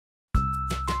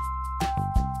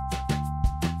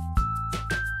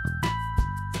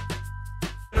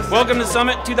Welcome to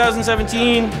Summit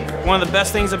 2017. One of the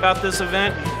best things about this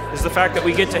event is the fact that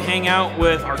we get to hang out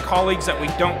with our colleagues that we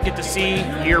don't get to see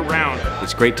year-round.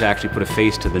 It's great to actually put a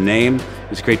face to the name.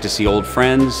 It's great to see old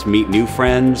friends, meet new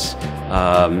friends,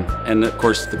 and of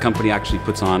course the company actually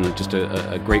puts on just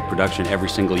a great production every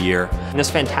single year. And this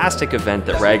fantastic event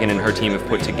that Reagan and her team have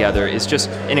put together is just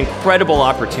an incredible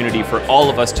opportunity for all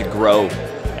of us to grow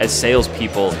as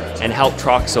salespeople and help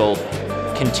Troxell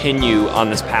continue on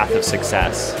this path of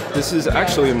success. This is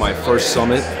actually my first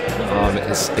summit.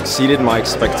 It's exceeded my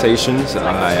expectations.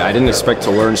 I didn't expect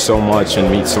to learn so much and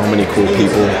meet so many cool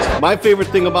people. My favorite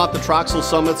thing about the Troxell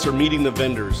summits are meeting the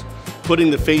vendors,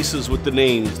 putting the faces with the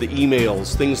names, the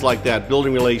emails, things like that,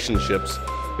 building relationships.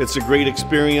 It's a great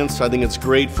experience. I think it's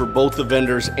great for both the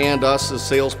vendors and us as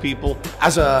salespeople.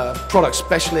 As a product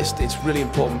specialist, it's really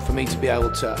important for me to be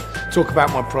able to talk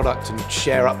about my product and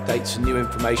share updates and new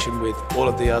information with all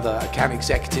of the other account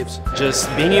executives. Just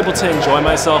being able to enjoy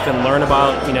myself and learn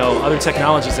about, other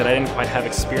technologies that I didn't quite have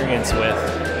experience with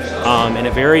in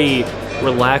a very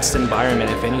relaxed environment,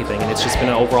 if anything, and it's just been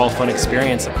an overall fun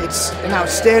experience. It's an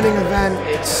outstanding event.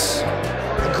 It's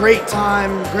a great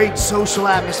time, great social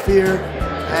atmosphere,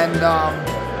 and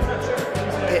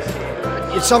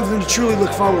it's something to truly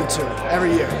look forward to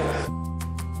every year.